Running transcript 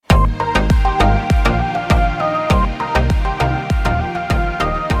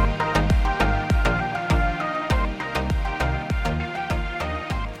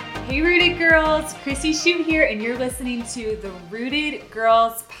Chrissy Shute here, and you're listening to the Rooted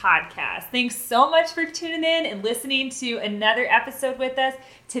Girls podcast. Thanks so much for tuning in and listening to another episode with us.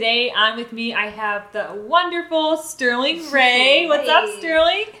 Today on with me, I have the wonderful Sterling Ray. What's up,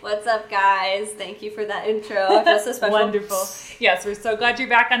 Sterling? What's up, guys? Thank you for that intro. I feel so special. Wonderful. Yes, we're so glad you're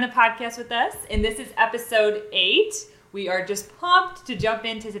back on the podcast with us. And this is episode 8. We are just pumped to jump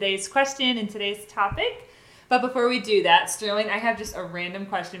into today's question and today's topic. But before we do that, Sterling, I have just a random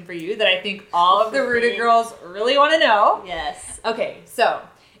question for you that I think all of the Rooted Girls really want to know. Yes. Okay, so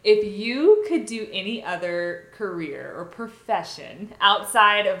if you could do any other career or profession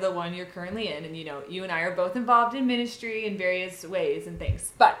outside of the one you're currently in, and you and I are both involved in ministry in various ways and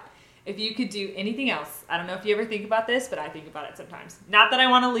things, but if you could do anything else, I don't know if you ever think about this, but I think about it sometimes. Not that I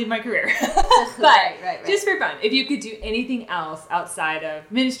want to leave my career, but right. Just for fun. If you could do anything else outside of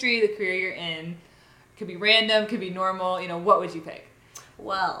ministry, the career you're in, could be random, could be normal, what would you pick?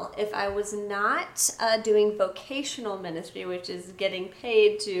 Well, if I was not doing vocational ministry, which is getting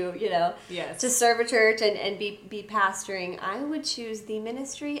paid to, Yes. to serve a church and be pastoring, I would choose the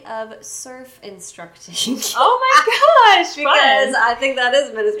ministry of surf instructing. Oh my gosh, because fun. I think that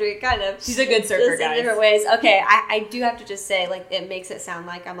is ministry, kind of. She's a good surfer, just guys. in different ways. Okay, I do have to just say, it makes it sound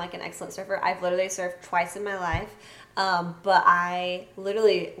like I'm an excellent surfer. I've literally surfed twice in my life. But I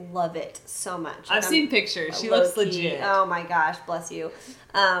literally love it so much. I've seen pictures. She looks legit. Oh my gosh, bless you.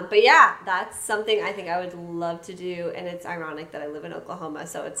 But yeah, that's something I think I would love to do, and it's ironic that I live in Oklahoma,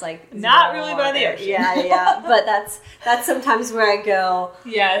 so it's not really by the ocean. Yeah, but that's sometimes where I go.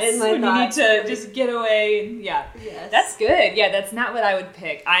 Yes, in my when thoughts. You need to just get away. Yeah, yes. That's good. Yeah, that's not what I would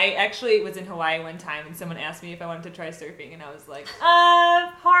pick. I actually was in Hawaii one time, and someone asked me if I wanted to try surfing, and I was like,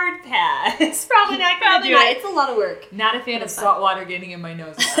 hard pass. It's probably not going to do it. It's a lot of work. Not a fan of salt water getting in my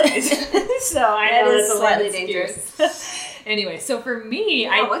nose and eyes. So I know it's that's slightly a dangerous. Anyway, so for me,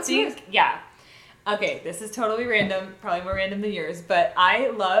 what's yours? Okay, this is totally random, probably more random than yours, but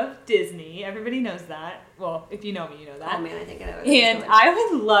I love Disney. Everybody knows that. Well, if you know me, you know that. Oh man, I think I know. And I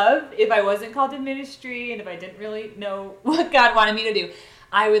would love, if I wasn't called to ministry and if I didn't really know what God wanted me to do,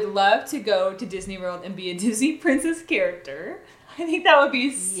 I would love to go to Disney World and be a Disney princess character. I think that would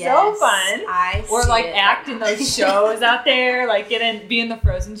be so fun. Or act in those shows out there, be in the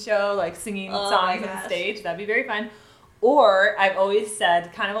Frozen show, singing songs on stage. That'd be very fun. Or I've always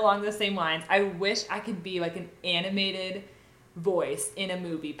said, kind of along the same lines, I wish I could be an animated voice in a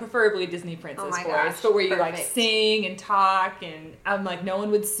movie, preferably Disney princess voice, but where you sing and talk, and I'm no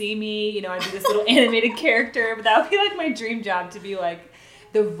one would see me. I'd be this little animated character, but that would be my dream job, to be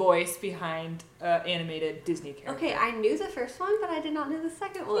the voice behind animated Disney character. Okay, I knew the first one, but I did not know the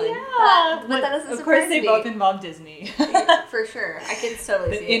second one. Yeah, but that doesn't surprise me. Of course, they both involve Disney. Yeah, for sure, I can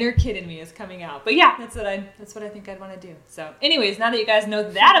totally see the inner kid in me is coming out. But yeah, that's what I think I'd want to do. So, anyways, now that you guys know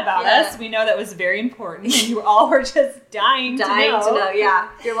that about us, we know that was very important, and you all were just dying to know. Yeah,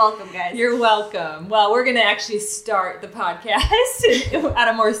 you're welcome, guys. You're welcome. Well, we're gonna actually start the podcast at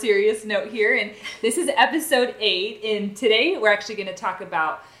a more serious note here, and this is episode 8. And today we're actually going to talk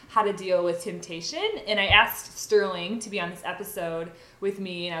about how to deal with temptation. And I asked Sterling to be on this episode with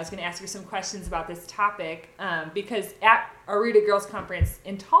me, and I was going to ask her some questions about this topic because at our Rooted Girls Conference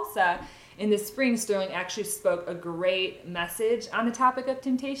in Tulsa in the spring, Sterling actually spoke a great message on the topic of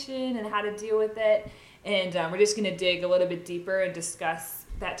temptation and how to deal with it. And we're just going to dig a little bit deeper and discuss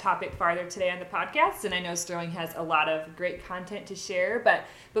that topic farther today on the podcast. And I know Sterling has a lot of great content to share. But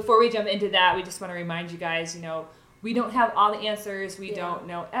before we jump into that, we just want to remind you guys, we don't have all the answers. We don't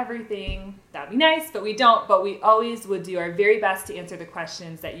know everything. That'd be nice, but we don't. But we always would do our very best to answer the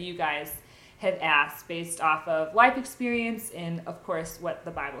questions that you guys have asked based off of life experience and, of course, what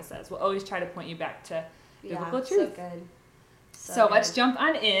the Bible says. We'll always try to point you back to biblical truth. So good. So let's jump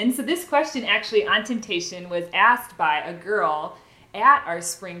on in. So this question actually on temptation was asked by a girl at our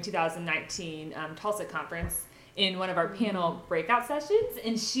spring 2019 Tulsa conference in one of our panel breakout sessions,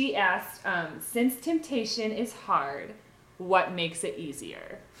 and she asked, since temptation is hard, what makes it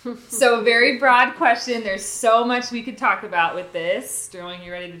easier? So a very broad question. There's so much we could talk about with this. Sterling,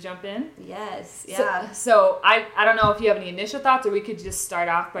 you ready to jump in? Yes. Yeah. So I don't know if you have any initial thoughts, or we could just start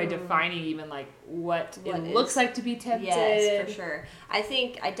off by defining even what it looks like to be tempted. Yes, for sure. I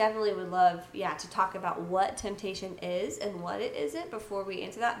think I definitely would love, to talk about what temptation is and what it isn't before we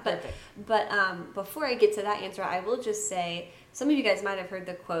answer that. But before I get to that answer, I will just say, some of you guys might have heard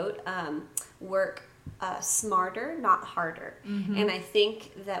the quote, work smarter, not harder. Mm-hmm. And I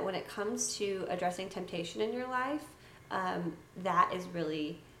think that when it comes to addressing temptation in your life, that is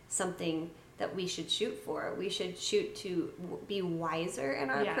really something that we should shoot for. We should shoot to be wiser in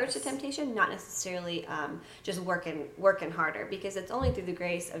our approach to temptation, not necessarily just working harder, because it's only through the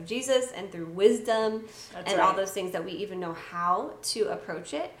grace of Jesus and through wisdom all those things that we even know how to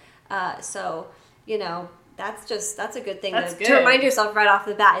approach it. So, that's a good thing to remind yourself right off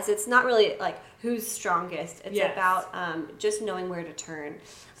the bat. Is it's not really like who's strongest. It's about just knowing where to turn.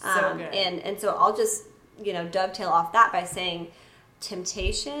 So good. And so I'll just dovetail off that by saying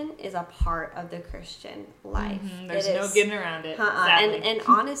temptation is a part of the Christian life. There's no getting around it. And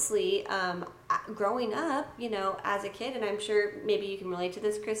honestly, growing up, as a kid, and I'm sure maybe you can relate to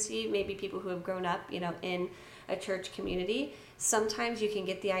this, Christy, maybe people who have grown up, in a church community, sometimes you can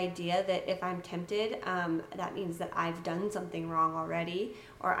get the idea that if I'm tempted, that means that I've done something wrong already,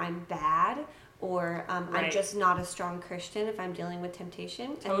 or I'm bad, or I'm just not a strong Christian if I'm dealing with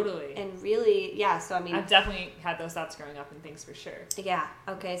temptation. Totally. And really, so I've definitely had those thoughts growing up and things for sure. Yeah.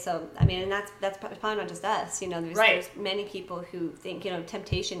 Okay. So, and that's probably not just us. There's many people who think,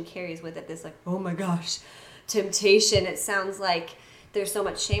 temptation carries with it this like, oh my gosh, temptation. It sounds like there's so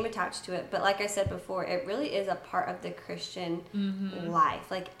much shame attached to it. But like I said before, it really is a part of the Christian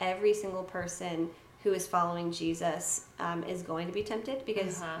life. Like every single person who is following Jesus is going to be tempted,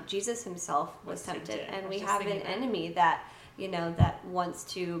 because Jesus himself was tempted. And we have an enemy that, that wants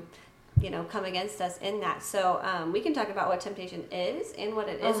to, come against us in that. So we can talk about what temptation is and what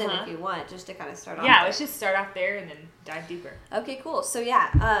it isn't if you want, just to kind of start off. Yeah, let's just start off there and then dive deeper. Okay, cool. So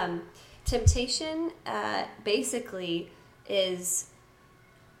temptation basically is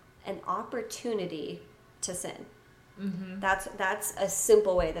an opportunity to sin. That's a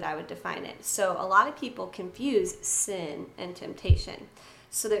simple way that I would define it. So a lot of people confuse sin and temptation.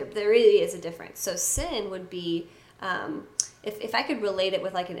 So there really is a difference. So sin would be, if I could relate it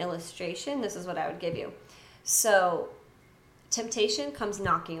with like an illustration, this is what I would give you. So temptation comes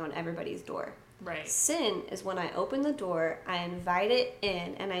knocking on everybody's door. Right. Sin is when I open the door, I invite it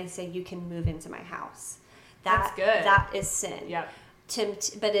in, and I say, you can move into my house. That's good. That is sin. Yep.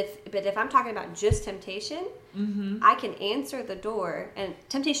 But if I'm talking about just temptation, I can answer the door, and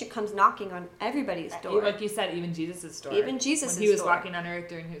temptation comes knocking on everybody's door. Like you said, even Jesus' door. Even Jesus' door. When he was walking on earth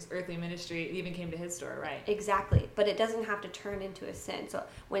during his earthly ministry, it even came to his door, right? Exactly. But it doesn't have to turn into a sin. So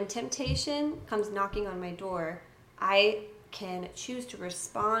when temptation comes knocking on my door, I can choose to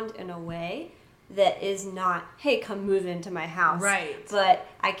respond in a way that is not, hey, come move into my house. Right. But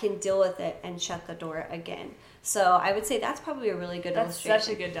I can deal with it and shut the door again. So I would say that's probably a really good illustration. That's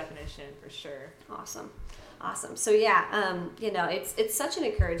such a good definition, for sure. Awesome. So it's such an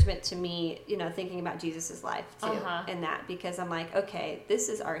encouragement to me, thinking about Jesus' life too, in that, because I'm like, okay, this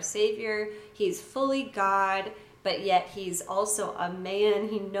is our Savior. He's fully God, but yet he's also a man.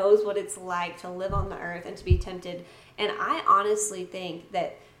 He knows what it's like to live on the earth and to be tempted. And I honestly think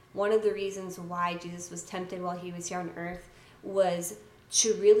that one of the reasons why Jesus was tempted while he was here on earth was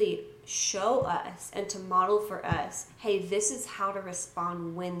to really show us and to model for us, hey, this is how to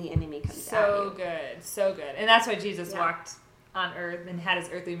respond when the enemy comes at you. So good. And that's why Jesus walked on earth and had his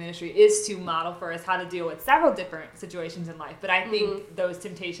earthly ministry, is to model for us how to deal with several different situations in life. But I think those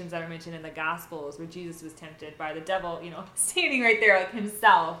temptations that are mentioned in the Gospels, where Jesus was tempted by the devil, standing right there like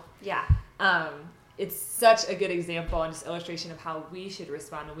himself. Yeah. It's such a good example and just illustration of how we should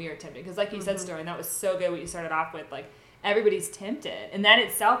respond when we are tempted. Because like you said, Story, and that was so good what you started off with, like, everybody's tempted, and that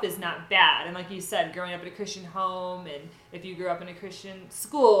itself is not bad. And like you said, growing up in a Christian home, and if you grew up in a Christian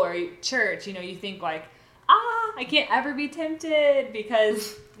school or church, you think like, I can't ever be tempted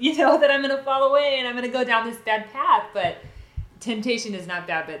because that I'm going to fall away and I'm going to go down this bad path. But temptation is not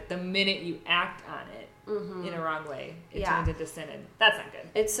bad, but the minute you act on it in a wrong way, it turns into sin, and that's not good.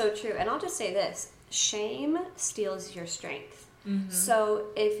 It's so true. And I'll just say this, shame steals your strength. So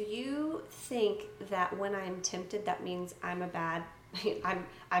if you think that when I'm tempted, that means I'm bad,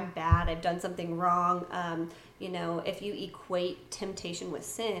 I've done something wrong, if you equate temptation with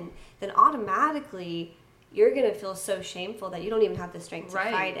sin, then automatically you're going to feel so shameful that you don't even have the strength to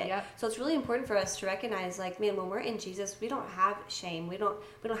fight it. Yep. So it's really important for us to recognize, like, man, when we're in Jesus, we don't have shame. We don't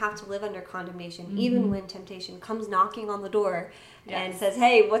have to live under condemnation, even when temptation comes knocking on the door and says,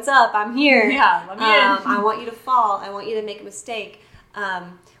 hey, what's up? I'm here. Yeah, let me in. I want you to fall. I want you to make a mistake.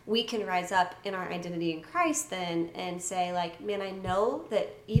 We can rise up in our identity in Christ then and say, like, man, I know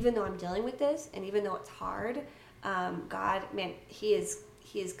that even though I'm dealing with this and even though it's hard, God, man, He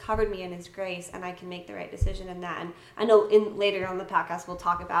has covered me in His grace, and I can make the right decision in that. And I know later on the podcast we'll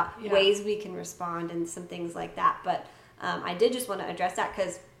talk about ways we can respond and some things like that. But I did just want to address that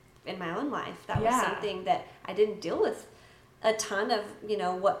because in my own life, that was something that I didn't deal with a ton of,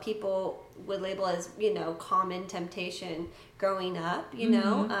 what people would label as, common temptation growing up,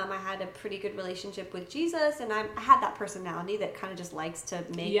 I had a pretty good relationship with Jesus, and I had that personality that kind of just likes to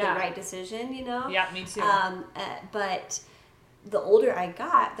make the right decision, Yeah, me too. But the older I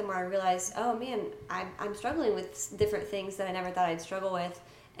got, the more I realized, oh man, I'm struggling with different things that I never thought I'd struggle with.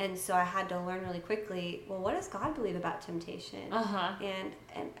 And so I had to learn really quickly, well, what does God believe about temptation?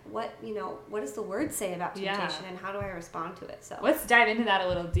 And what does the Word say about temptation, and how do I respond to it? So let's dive into that a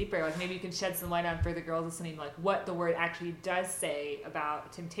little deeper. Like maybe you can shed some light on, for the girls listening, like what the Word actually does say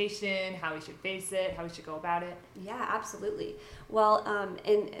about temptation, how we should face it, how we should go about it. Yeah, absolutely. Well,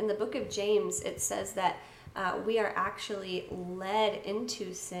 in the book of James, it says that we are actually led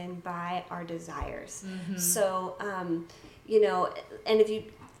into sin by our desires. So, and if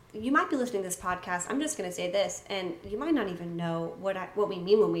you might be listening to this podcast, I'm just going to say this, and you might not even know what we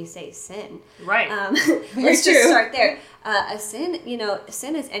mean when we say sin. Right. Let's just start there. A sin,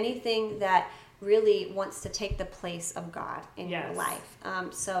 sin is anything that really wants to take the place of God in your life.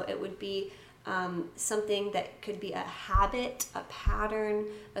 So it would be something that could be a habit, a pattern,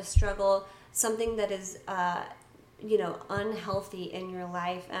 a struggle, something that is unhealthy in your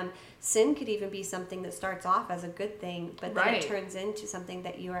life. Sin could even be something that starts off as a good thing, but then it turns into something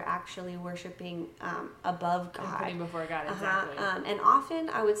that you are actually worshiping above God. And putting before God, exactly. And often,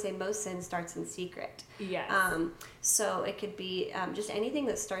 I would say most sin starts in secret. Yes. So it could be just anything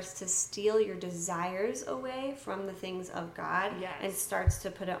that starts to steal your desires away from the things of God and starts to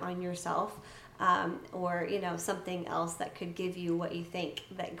put it on yourself. Or something else that could give you what you think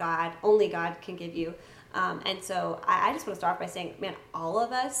that only God can give you. And so I just want to start off by saying, man, all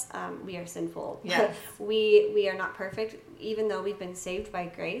of us, we are sinful. Yes. We are not perfect. Even though we've been saved by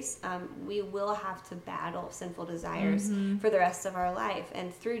grace, we will have to battle sinful desires for the rest of our life.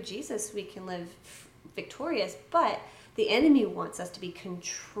 And through Jesus, we can live victorious, but the enemy wants us to be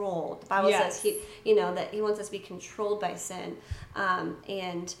controlled. The Bible says that he wants us to be controlled by sin.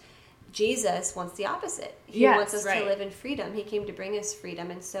 And Jesus wants the opposite. He wants us to live in freedom. He came to bring us freedom.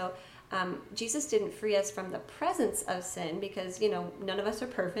 And so Jesus didn't free us from the presence of sin because, none of us are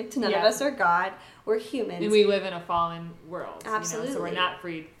perfect. None of us are God. We're humans. And we live in a fallen world. Absolutely. So we're not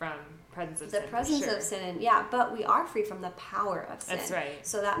freed from presence of sin. The presence of sin, but we are free from the power of sin. That's right.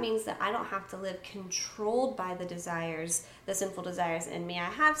 So that means that I don't have to live controlled by the desires, the sinful desires in me. I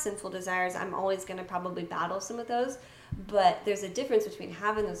have sinful desires. I'm always going to probably battle some of those. But there's a difference between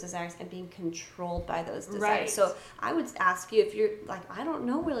having those desires and being controlled by those desires. Right. So I would ask you, if you're like, I don't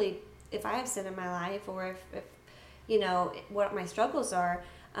know really if I have sin in my life, or if what my struggles are,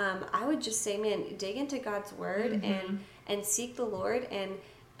 I would just say, man, dig into God's Word and seek the Lord. And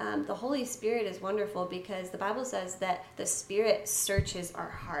the Holy Spirit is wonderful because the Bible says that the Spirit searches our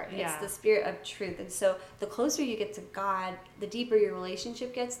heart. It's the Spirit of truth. And so the closer you get to God, the deeper your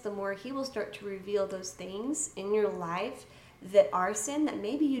relationship gets, the more He will start to reveal those things in your life that are sin that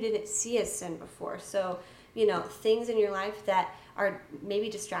maybe you didn't see as sin before. So, things in your life that are maybe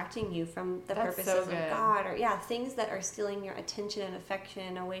distracting you from the purposes of God, or things that are stealing your attention and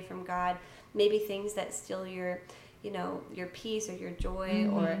affection away from God. Maybe things that steal your peace or your joy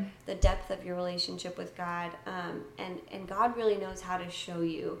or the depth of your relationship with God. And God really knows how to show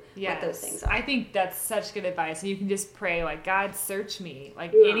you what those things are. I think that's such good advice. And you can just pray, like, God, search me.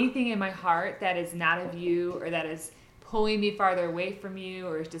 Like, anything in my heart that is not of you, or that is pulling me farther away from you,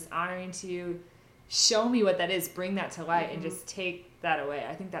 or is dishonoring to you, show me what that is. Bring that to light and just take that away.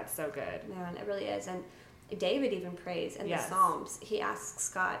 I think that's so good. Man, it really is. And David even prays in the Psalms. He asks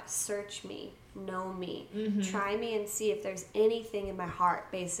God, search me, know me, try me and see if there's anything in my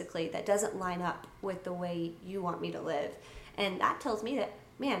heart, basically, that doesn't line up with the way you want me to live. And that tells me that,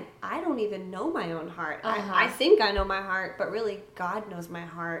 man, I don't even know my own heart. I think I know my heart, but really God knows my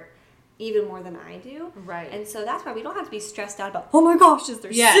heart even more than I do. Right. And so that's why we don't have to be stressed out about, oh my gosh, is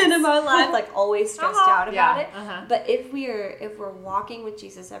there sin in my life? Like, always stressed out about it. But if we're walking with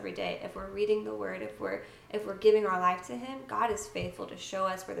Jesus every day, if we're reading the Word, if we're giving our life to Him, God is faithful to show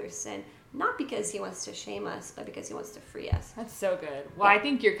us where there's sin. Not because He wants to shame us, but because He wants to free us. That's so good. Well, I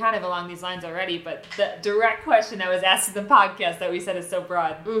think you're kind of along these lines already, but the direct question that was asked in the podcast that we said is so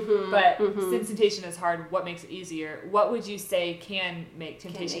broad. But since temptation is hard, what makes it easier? What would you say can make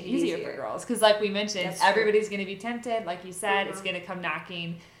temptation easier for girls? Because like we mentioned, everybody's going to be tempted. Like you said, it's going to come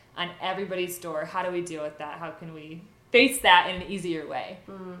knocking on everybody's door. How do we deal with that? How can we face that in an easier way?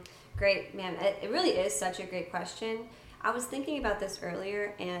 Great, man. It really is such a great question. I was thinking about this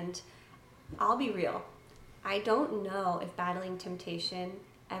earlier, and I'll be real. I don't know if battling temptation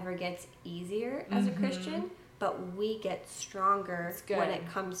ever gets easier as a Christian, but we get stronger when it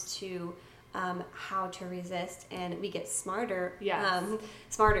comes to how to resist, and we get smarter, Yes.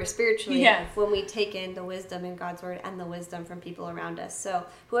 smarter spiritually Yes. when we take in the wisdom in God's word and the wisdom from people around us. So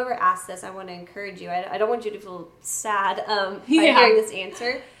whoever asked this, I want to encourage you. I don't want you to feel sad by hearing this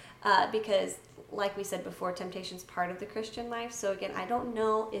answer, because like we said before, temptation is part of the Christian life. So again, I don't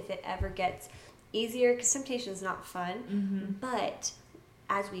know if it ever gets easier, because temptation is not fun, but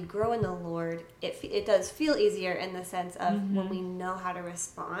as we grow in the Lord, it does feel easier in the sense of when we know how to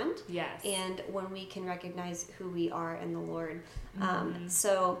respond, Yes. and when we can recognize who we are in the Lord.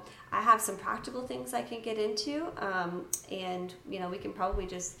 So I have some practical things I can get into, and we can probably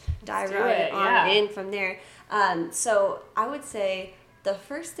just dive right on in from there. So I would say the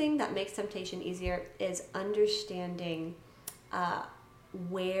first thing that makes temptation easier is understanding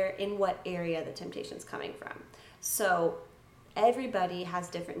in what area the temptation is coming from. So everybody has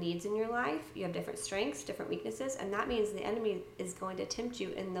different needs in your life. You have different strengths, different weaknesses, and that means the enemy is going to tempt you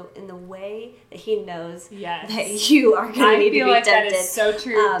in the way that he knows that you are going to need to be tempted. I feel like that is so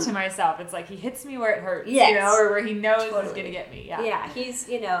true to myself. It's like he hits me where it hurts, or where he knows he's going to get me. Yeah, he's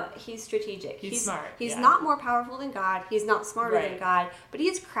strategic. He's smart. He's not more powerful than God. He's not smarter than God, but he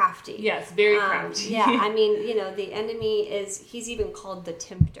is crafty. Yes, very crafty. I mean, the enemy he's even called the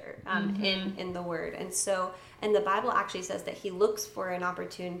tempter in the word. And the Bible actually says that he looks for an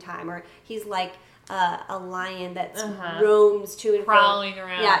opportune time, or he's like a lion that roams to and fro, prowling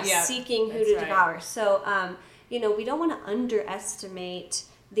around, seeking who to devour. So, we don't want to underestimate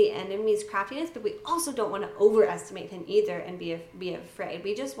the enemy's craftiness, but we also don't want to overestimate him either and be afraid.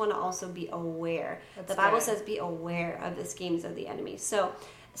 We just want to also be aware. The Bible says be aware of the schemes of the enemy. So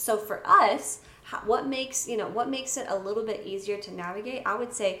for us, what makes it a little bit easier to navigate? I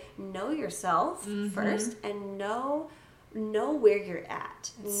would say know yourself first, and know where you're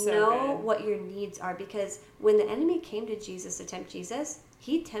at. Know what your needs are, because when the enemy came to Jesus to tempt Jesus,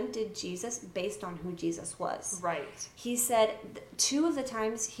 he tempted Jesus based on who Jesus was. Right. He said 2 of the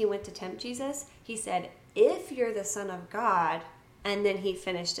times he went to tempt Jesus, he said, "If you're the Son of God," and then he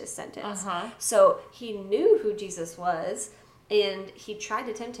finished his sentence. So he knew who Jesus was. And he tried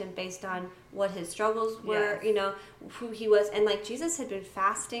to tempt him based on what his struggles were, who he was. And like Jesus had been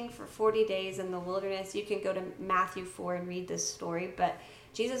fasting for 40 days in the wilderness. You can go to Matthew 4 and read this story. But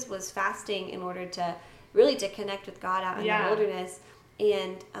Jesus was fasting in order to connect with God out in the wilderness.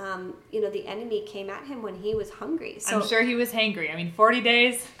 And, the enemy came at him when he was hungry. So I'm sure he was hangry. I mean, 40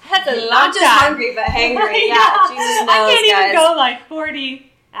 days, that's a lot. Not just hungry, but hangry. Jesus knows, I can't even go like 40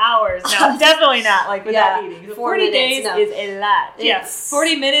 hours. No, definitely not like without eating. So 40 days is a lot.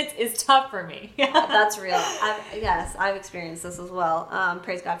 40 minutes is tough for me. That's real. I've experienced this as well.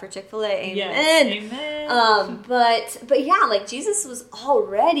 Praise God for Chick-fil-A. Amen. Yes. Amen. But like Jesus was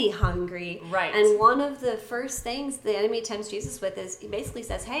already hungry. Right. And one of the first things the enemy tempts Jesus with is he basically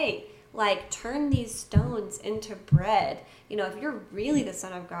says, "Hey, like turn these stones into bread. If you're really the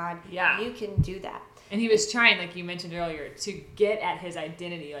Son of God, you can do that." And he was trying, like you mentioned earlier, to get at his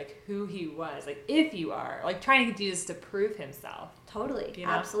identity, like who he was, like if you are, like trying to get Jesus to prove himself. Totally,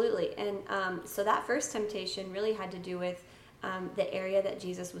 absolutely. And so that first temptation really had to do with the area that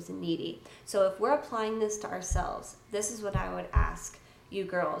Jesus was needy. So if we're applying this to ourselves, this is what I would ask you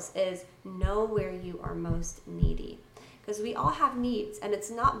girls, is know where you are most needy. Because we all have needs, and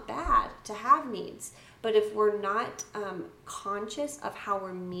it's not bad to have needs. But if we're not conscious of how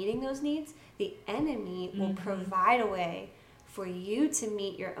we're meeting those needs, the enemy will provide a way for you to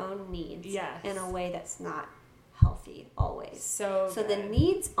meet your own needs in a way that's not healthy always. So the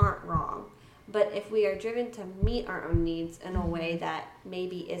needs aren't wrong, but if we are driven to meet our own needs in a way that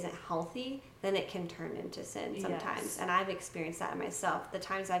maybe isn't healthy, then it can turn into sin sometimes. Yes. And I've experienced that in myself. The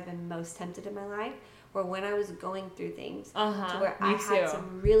times I've been most tempted in my life were when I was going through things to where I had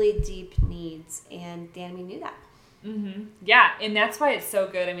some really deep needs, and the enemy knew that. Yeah, and that's why it's so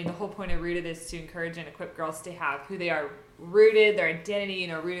good. I mean, the whole point of Rooted is to encourage and equip girls to have who they are rooted, their identity,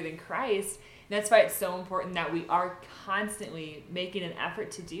 rooted in Christ. And that's why it's so important that we are constantly making an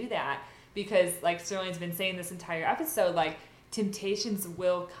effort to do that, because like Sterling's been saying this entire episode, like temptations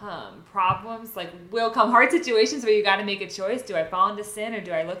will come, problems will come, hard situations where you got to make a choice. Do I fall into sin or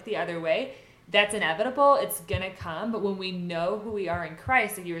do I look the other way? That's inevitable. It's going to come. But when we know who we are in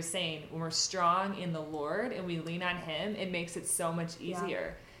Christ, like you were saying, when we're strong in the Lord and we lean on him, it makes it so much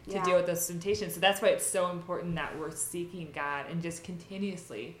easier to deal with those temptations. So that's why it's so important that we're seeking God and just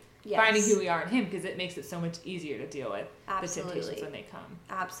continuously finding who we are in him, because it makes it so much easier to deal with the temptations when they come.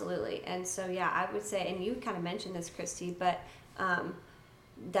 Absolutely. And so, I would say, and you kind of mentioned this, Christy, but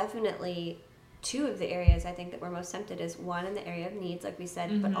definitely 2 of the areas I think that we're most tempted is, one, in the area of needs, like we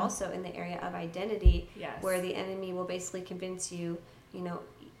said, but also in the area of identity, where the enemy will basically convince you,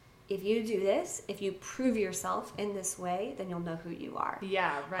 if you do this, if you prove yourself in this way, then you'll know who you are.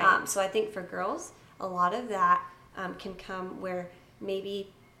 Yeah, right. So I think for girls, a lot of that can come where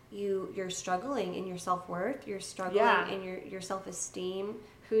maybe you're struggling in your self-worth, you're struggling in your self-esteem,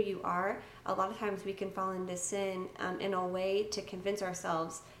 who you are. A lot of times we can fall into sin in a way to convince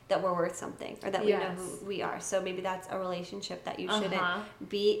ourselves that we're worth something, or that we know who we are. So maybe that's a relationship that you shouldn't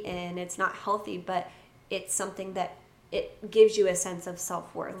be in. It's not healthy, but it's something that it gives you a sense of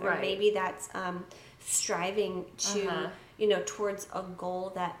self-worth. Or maybe that's striving to, towards a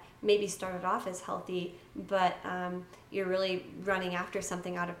goal that maybe started off as healthy, but you're really running after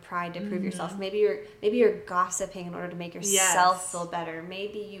something out of pride to prove yourself. Maybe you're gossiping in order to make yourself feel better.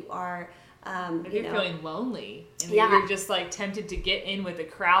 Maybe you are if you're feeling lonely and you're just like tempted to get in with a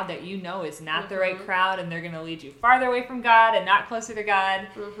crowd that is not the right crowd, and they're going to lead you farther away from God and not closer to God,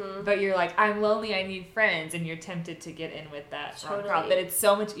 but you're like, I'm lonely, I need friends, and you're tempted to get in with that wrong crowd. But it's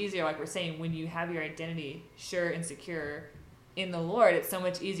so much easier, like we're saying, when you have your identity sure and secure in the Lord, it's so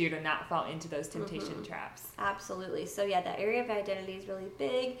much easier to not fall into those temptation traps. Absolutely. So that area of identity is really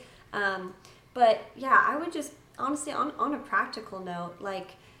big. But I would just honestly, on a practical note,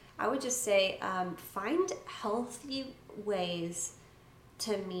 like I would just say, find healthy ways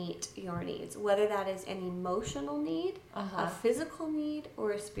to meet your needs, whether that is an emotional need, a physical need,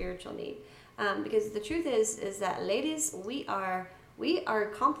 or a spiritual need. Because the truth is that, ladies, we are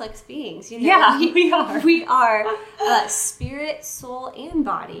complex beings. We are. We are spirit, soul, and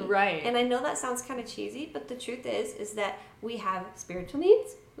body. Right. And I know that sounds kind of cheesy, but the truth is that we have spiritual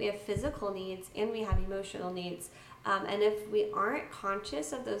needs, we have physical needs, and we have emotional needs. And if we aren't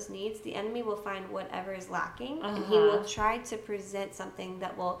conscious of those needs, the enemy will find whatever is lacking, and he will try to present something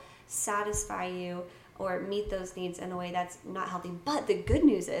that will satisfy you or meet those needs in a way that's not healthy. But the good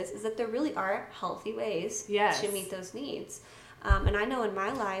news is that there really are healthy ways to meet those needs. And I know in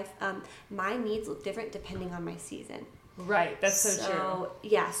my life, my needs look different depending on my season. Right, that's so true.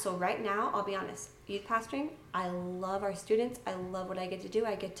 Yeah, so right now, I'll be honest, youth pastoring, I love our students. I love what I get to do.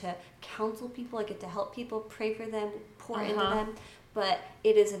 I get to counsel people. I get to help people, pray for them, pour into them. But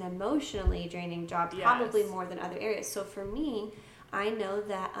it is an emotionally draining job, probably more than other areas. So for me, I know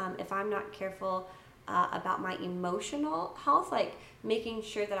that if I'm not careful about my emotional health, like making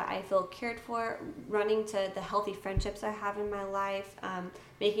sure that I feel cared for, running to the healthy friendships I have in my life,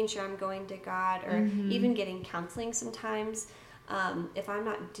 making sure I'm going to God, or even getting counseling sometimes. If I'm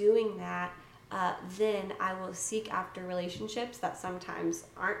not doing that, then I will seek after relationships that sometimes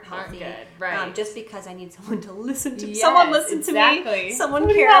aren't healthy. Aren't good, right. Just because I need someone to listen to. Yes, someone listen to me. Someone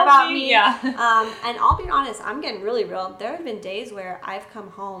care about me. Yeah. And I'll be honest, I'm getting really real. There have been days where I've come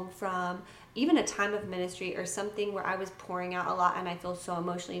home from even a time of ministry or something where I was pouring out a lot and I feel so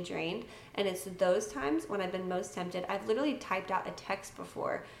emotionally drained. And it's those times when I've been most tempted. I've literally typed out a text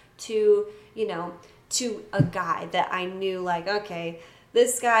before to a guy that I knew, like, okay,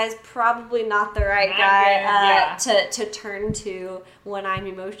 this guy's probably not the right guy to turn to when I'm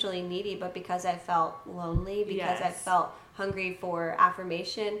emotionally needy, but because I felt lonely, because I felt hungry for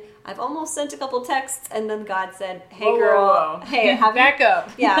affirmation, I've almost sent a couple texts, and then God said, "Hey, girl, hey, back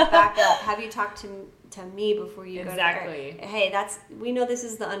up." Back up. Have you talked to me before you go to her? Hey, we know this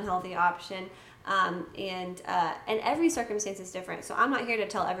is the unhealthy option. And every circumstance is different. So I'm not here to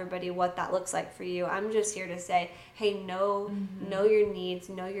tell everybody what that looks like for you. I'm just here to say, hey, know your needs,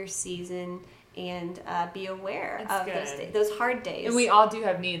 know your season, and be aware of those hard days. And we all do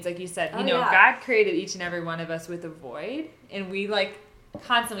have needs, like you said. God created each and every one of us with a void, and we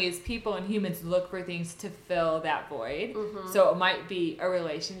constantly as people and humans look for things to fill that void. So it might be a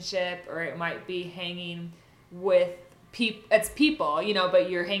relationship, or it might be hanging with people, but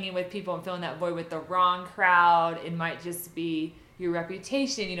you're hanging with people and filling that void with the wrong crowd. It might just be your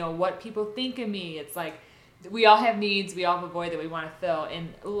reputation, what people think of me. It's like we all have needs, we all have a void that we want to fill, and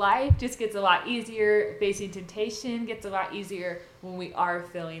life just gets a lot easier. Facing temptation gets a lot easier when we are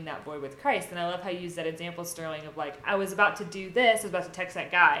filling that void with Christ. And I love how you use that example, Sterling, of like, I was about to do this, I was about to text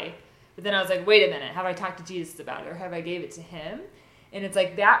that guy, but then I was like, wait a minute, have I talked to Jesus about it, or have I gave it to him? And it's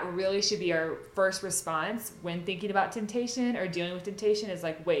like that really should be our first response when thinking about temptation or dealing with temptation, is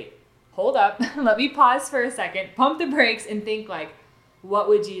like, wait, hold up, let me pause for a second, pump the brakes, and think like, what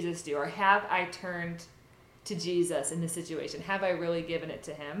would Jesus do? Or have I turned to Jesus in this situation? Have I really given it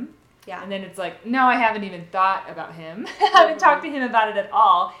to him? Yeah. And then it's like, no, I haven't even thought about him. I haven't talked to him about it at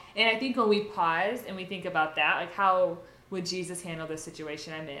all. And I think when we pause and we think about that, like, how would Jesus handle this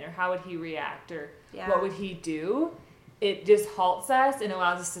situation I'm in? Or how would he react? Or what would he do? It just halts us and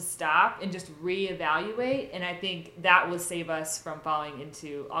allows us to stop and just reevaluate. And I think that will save us from falling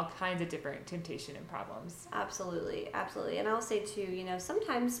into all kinds of different temptation and problems. Absolutely. Absolutely. And I'll say too,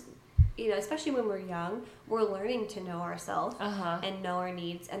 sometimes especially when we're young, we're learning to know ourselves and know our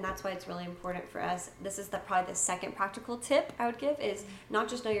needs. And that's why it's really important for us. This is probably the second practical tip I would give is not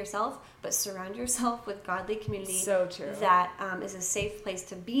just know yourself, but surround yourself with godly community. So true. That is a safe place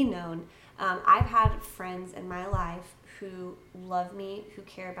to be known. I've had friends in my life who love me, who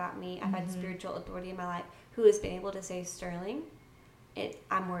care about me. I've had spiritual authority in my life who has been able to say, Sterling,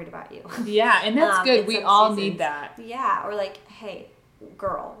 I'm worried about you. Yeah, and that's good. We all need that. Yeah, or like, hey,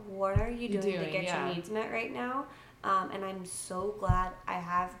 girl, what are you doing to get your needs met right now? And I'm so glad I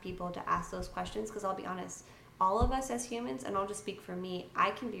have people to ask those questions, because I'll be honest, all of us as humans, and I'll just speak for me,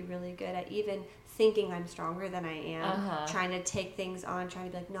 I can be really good at even thinking I'm stronger than I am, trying to take things on, trying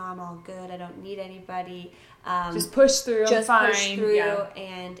to be like, no, I'm all good, I don't need anybody. Just push through, I'm fine.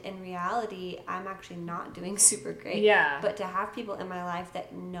 And in reality, I'm actually not doing super great. Yeah. But to have people in my life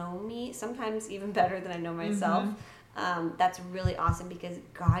that know me, sometimes even better than I know myself, that's really awesome, because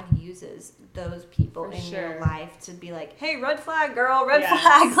God uses those people in your life to be like, hey, red flag, girl, red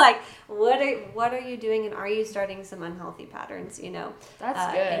flag. Like, what are you doing, and are you starting some unhealthy patterns,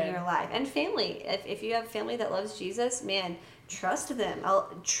 that's good. in your life? And family, if you have family that loves Jesus, man, trust them. I'll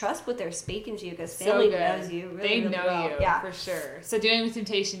trust what they're speaking to you, because family knows you really, they really know well. you for sure. So dealing with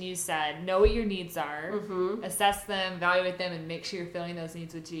temptation, you said, know what your needs are, assess them, evaluate them, and make sure you're filling those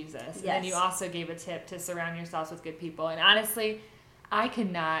needs with Jesus. Yes. And then you also gave a tip to surround yourselves with good people. And honestly, I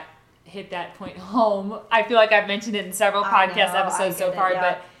cannot hit that point home. I feel like I've mentioned it in several podcast episodes so far,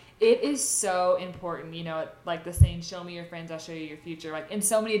 but it is so important, like the saying, show me your friends, I'll show you your future. Like in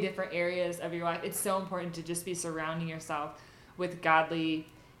so many different areas of your life, it's so important to just be surrounding yourself with godly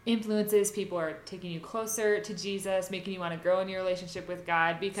influences. People are taking you closer to Jesus, making you want to grow in your relationship with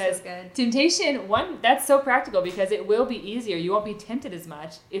God, because temptation, that's so practical, because it will be easier. You won't be tempted as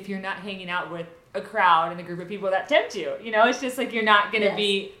much if you're not hanging out with a crowd and a group of people that tempt you. It's just like you're not going to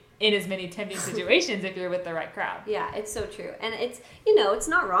be in as many tempting situations if you're with the right crowd. Yeah, it's so true. And it's, it's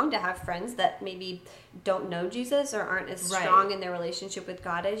not wrong to have friends that maybe don't know Jesus or aren't as strong in their relationship with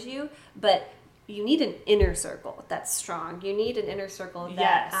God as you, but you need an inner circle that's strong. You need an inner circle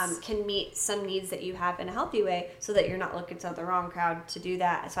that can meet some needs that you have in a healthy way, so that you're not looking to the wrong crowd to do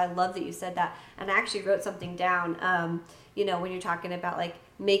that. So I love that you said that. And I actually wrote something down, when you're talking about like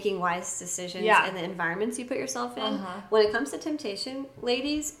making wise decisions and the environments you put yourself in. When it comes to temptation,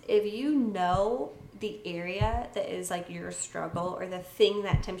 ladies, if you know the area that is like your struggle or the thing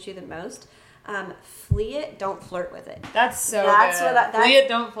that tempts you the most, flee it, don't flirt with it. That's good. Flee it,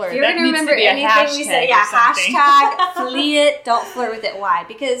 don't flirt. You're going to remember anything we say. Yeah, hashtag flee it, don't flirt with it. Why?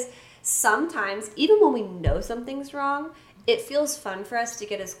 Because sometimes, even when we know something's wrong, it feels fun for us to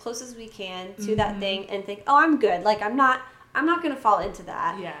get as close as we can to that thing and think, oh, I'm good. Like, I'm not going to fall into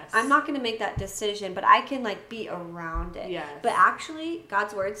that. Yes. I'm not going to make that decision, but I can like be around it. Yes. But actually,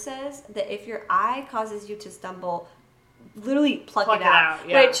 God's word says that if your eye causes you to stumble, literally pluck it out.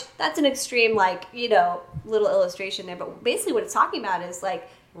 Yeah. Which, that's an extreme, little illustration there. But basically what it's talking about is like,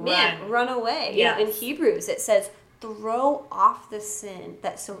 run away. Yes. In Hebrews, it says, throw off the sin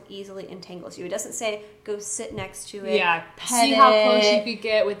that so easily entangles you. It doesn't say go sit next to it. Yeah, pet see how close you could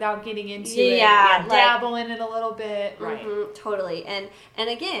get without getting into it. Yeah, dabble in it a little bit. Right. Totally. And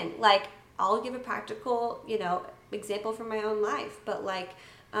again, I'll give a practical, example from my own life. But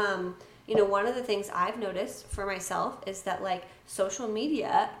one of the things I've noticed for myself is that social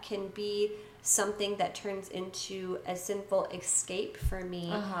media can be something that turns into a sinful escape for me,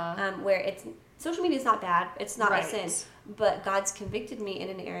 where social media is not bad. It's not a sin. But God's convicted me in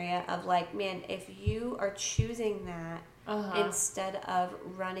an area of if you are choosing that instead of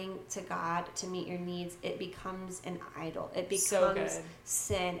running to God to meet your needs, it becomes an idol. It becomes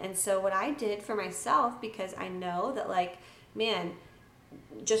sin. And so what I did for myself, because I know that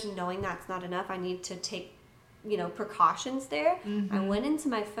just knowing that's not enough, I need to take precautions there. I went into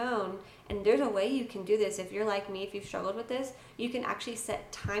my phone, and there's a way you can do this. If you're like me, if you've struggled with this, you can actually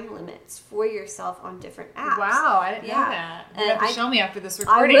set time limits for yourself on different apps. Wow, I didn't know that. You have to show me after this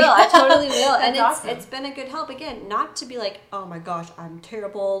recording. I totally will. And awesome. It's been a good help. Again, not to be like, oh my gosh, I'm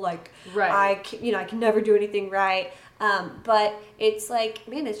terrible. Right. I can never do anything right. But it's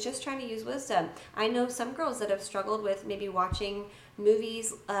it's just trying to use wisdom. I know some girls that have struggled with maybe watching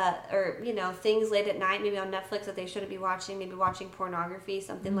movies or things late at night, maybe on Netflix that they shouldn't be watching, maybe watching pornography,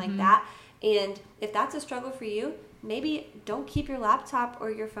 something like that. And if that's a struggle for you, maybe don't keep your laptop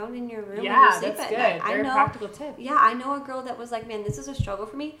or your phone in your room when you sleep at night. Very practical tip. Yeah, I know a girl that was like, man, this is a struggle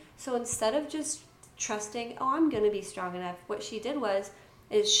for me. So instead of just trusting, oh, I'm going to be strong enough, what she did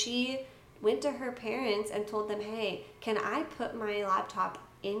is she went to her parents and told them, hey, can I put my laptop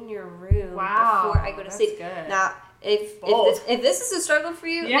in your room before I go to sleep? Good. Now, If this is a struggle for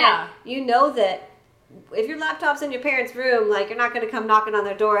you, yeah, man, you know that if your laptop's in your parents' room, like, you're not going to come knocking on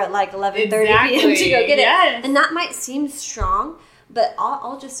their door at like 11:30 p.m. to go get it. And that might seem strong, but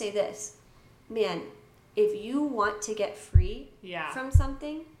I'll just say this, man. If you want to get free from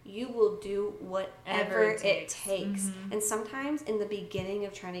something, you will do whatever it takes. Mm-hmm. And sometimes in the beginning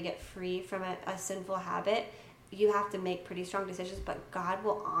of trying to get free from a sinful habit, you have to make pretty strong decisions, but God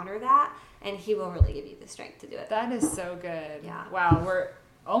will honor that, and he will really give you the strength to do it. That is so good. Yeah. Wow, we're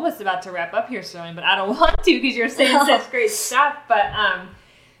almost about to wrap up here, Sterling, but I don't want to because you're saying such great stuff. But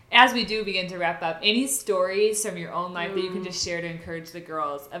as we do begin to wrap up, any stories from your own life that you can just share to encourage the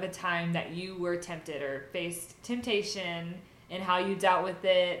girls of a time that you were tempted or faced temptation and how you dealt with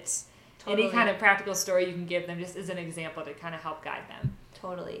it? Totally. Any kind of practical story you can give them just as an example to kind of help guide them.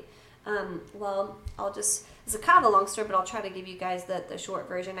 Totally. Well, it's a kind of a long story, but I'll try to give you guys the short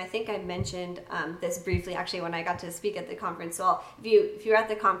version. I think I mentioned this briefly actually when I got to speak at the conference. So if you're at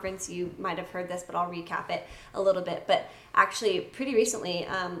the conference, you might have heard this, but I'll recap it a little bit. But actually, pretty recently,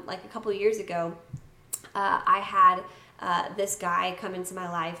 like a couple of years ago, I had this guy come into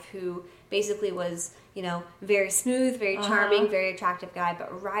my life who basically was, very smooth, very charming, very attractive guy.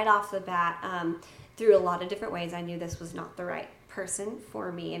 But right off the bat, through a lot of different ways, I knew this was not the right person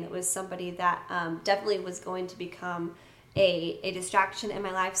for me, and it was somebody that definitely was going to become a distraction in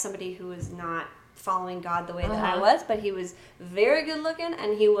my life, somebody who was not following God the way that I was, but he was very good looking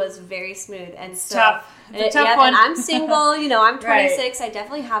and he was very smooth. And so tough. It's a tough one. And I'm single, I'm 26. Right. I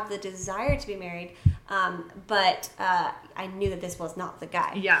definitely have the desire to be married, but I knew that this was not the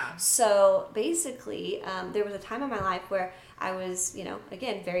guy. Yeah. So basically, there was a time in my life where I was,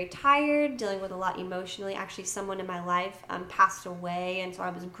 again, very tired, dealing with a lot emotionally. Actually, someone in my life passed away, and so I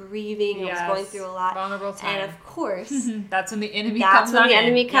was grieving. Yes. I was going through a lot. Vulnerable time. And of course, that's when the enemy comes.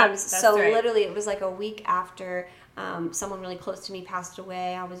 Yep, so right. literally, it was like a week after someone really close to me passed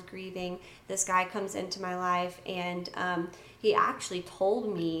away. I was grieving. This guy comes into my life, and he actually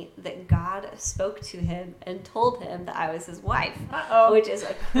told me that God spoke to him and told him that I was his wife. Uh-oh. Which is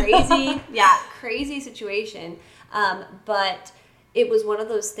a crazy situation. But it was one of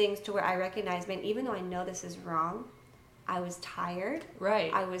those things to where I recognized, man, even though I know this is wrong, I was tired.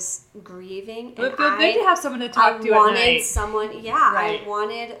 Right. I was grieving. But good to have someone to talk to at night. I wanted someone, right.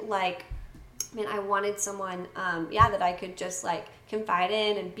 I wanted someone, that I could just like confide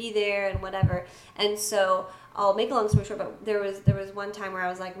in and be there and whatever. And so I'll make a long story short, but there was one time where I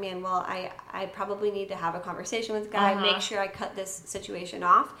was like, man, well, I probably need to have a conversation with the guy, make sure I cut this situation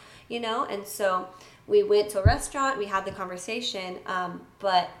off, and so we went to a restaurant, we had the conversation,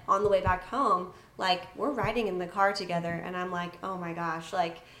 but on the way back home, like, we're riding in the car together, and I'm like, oh my gosh,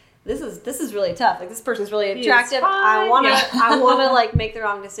 like, this is really tough. Like, this person's really attractive. I wanna like make the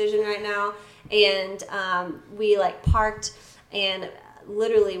wrong decision right now. And we like parked, and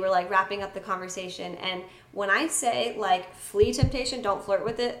literally we're like wrapping up the conversation. And when I say like flee temptation, don't flirt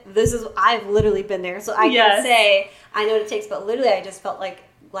with it, I've literally been there. So I can say I know what it takes, but literally I just felt like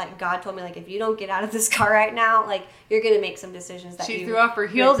God told me, like, if you don't get out of this car right now, like, you're going to make some decisions that she threw off her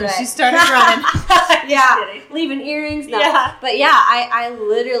heels and she started running. Leaving earrings. No. Yeah. But I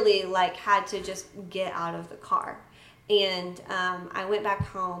literally like had to just get out of the car. And I went back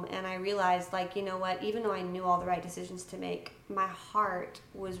home and I realized, like, you know what, even though I knew all the right decisions to make, my heart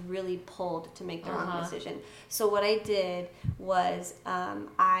was really pulled to make the wrong decision. So what I did was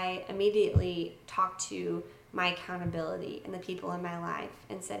I immediately talked to my accountability and the people in my life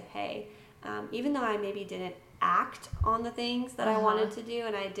and said, hey, even though I maybe didn't act on the things that I wanted to do,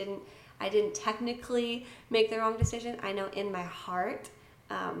 and I didn't technically make the wrong decision, I know in my heart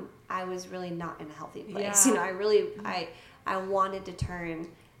I was really not in a healthy place. I wanted to turn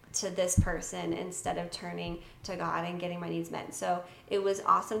to this person instead of turning to God and getting my needs met. So it was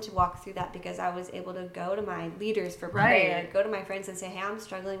awesome to walk through that, because I was able to go to my leaders for prayer, go to my friends and say, hey, I'm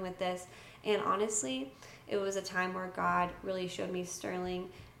struggling with this. And honestly, it was a time where God really showed me, Sterling,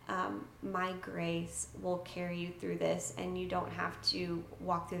 my grace will carry you through this, and you don't have to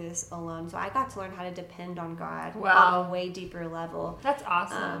walk through this alone. So I got to learn how to depend on God on a way deeper level. That's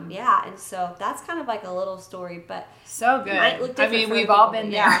awesome. And so that's kind of like a little story, but so good. I mean, we've all been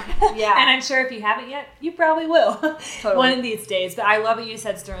there. Yeah. And I'm sure if you haven't yet, you probably will. Totally. One of these days. But I love what you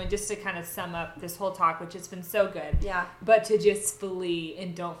said, Sterling, just to kind of sum up this whole talk, which has been so good. Yeah. But to just flee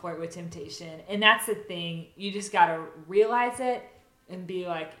and don't flirt with temptation. And that's the thing. You just got to realize it and be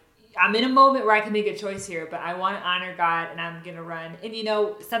like, I'm in a moment where I can make a choice here, but I want to honor God and I'm going to run. And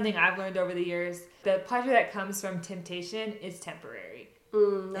something I've learned over the years, the pleasure that comes from temptation is temporary.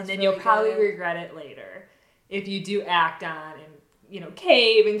 And then really you'll probably regret it later if you do act on and,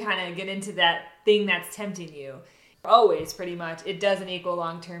 cave and kind of get into that thing that's tempting you. always pretty much, it doesn't equal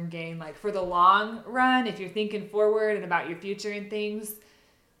long-term gain. Like for the long run, if you're thinking forward and about your future and things,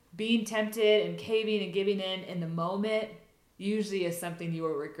 being tempted and caving and giving in the moment usually is something you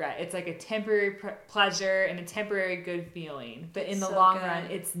will regret. It's like a temporary pleasure and a temporary good feeling. But in the long run,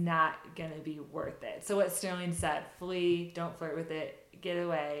 it's not going to be worth it. So what Sterling said, flee, don't flirt with it, get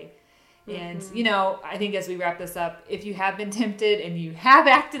away. And, you know, I think as we wrap this up, if you have been tempted and you have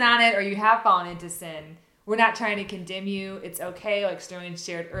acted on it or you have fallen into sin, we're not trying to condemn you. It's okay. Like Sterling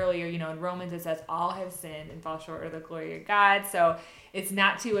shared earlier, you know, in Romans it says all have sinned and fall short of the glory of God. So it's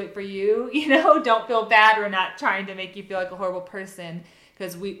not too late for you. You know, don't feel bad. We're not trying to make you feel like a horrible person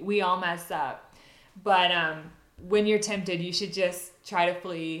because we all mess up. But when you're tempted, you should just try to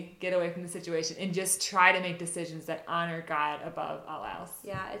flee, get away from the situation, and just try to make decisions that honor God above all else.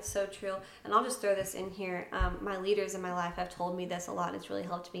 Yeah, it's so true. And I'll just throw this in here. My leaders in my life have told me this a lot, and it's really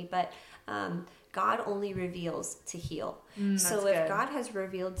helped me. But God only reveals to heal. So if God has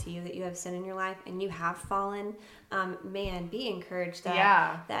revealed to you that you have sin in your life and you have fallen, man, be encouraged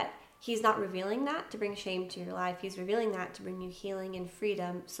that He's not revealing that to bring shame to your life. He's revealing that to bring you healing and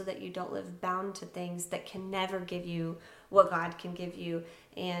freedom so that you don't live bound to things that can never give you what God can give you.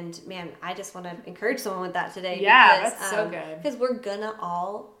 And man, I just want to encourage someone with that today. Yeah, because, that's so good. Because we're gonna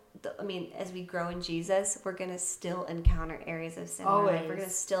as we grow in Jesus, we're going to still encounter areas of sin. Always. We're going to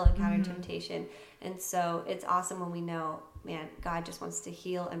still encounter temptation. And so it's awesome when we know, man, God just wants to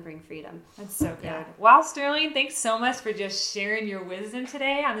heal and bring freedom. That's so good. Yeah. Wow, Sterling, thanks so much for just sharing your wisdom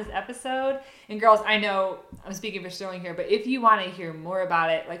today on this episode. And girls, I know I'm speaking for Sterling here, but if you want to hear more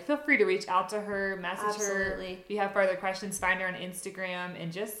about it, like feel free to reach out to her, message her. If you have further questions, find her on Instagram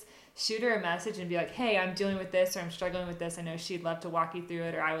and just shoot her a message and be like, hey, I'm dealing with this or I'm struggling with this. I know she'd love to walk you through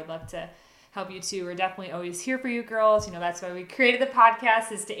it, or I would love to help you too. We're definitely always here for you girls. You know, that's why we created the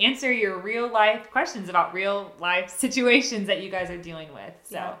podcast, is to answer your real life questions about real life situations that you guys are dealing with.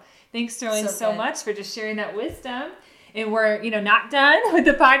 So thanks, Sterling, so much for just sharing that wisdom. And we're, not done with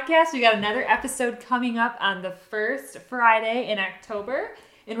the podcast. We got another episode coming up on the first Friday in October.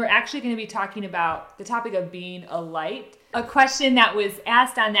 And we're actually going to be talking about the topic of being a light. A question that was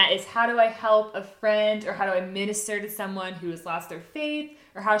asked on that is, how do I help a friend, or how do I minister to someone who has lost their faith,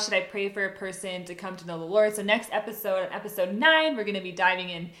 or how should I pray for a person to come to know the Lord? So next episode, episode 9, we're going to be diving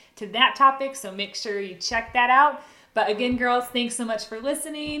into that topic. So make sure you check that out. But again, girls, thanks so much for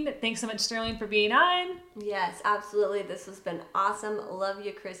listening. Thanks so much, Sterling, for being on. Yes, absolutely. This has been awesome. Love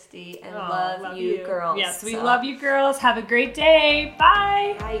you, Christy, and love you, girls. Yes, we love you, girls. Have a great day.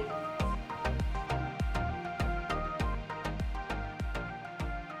 Bye. Bye.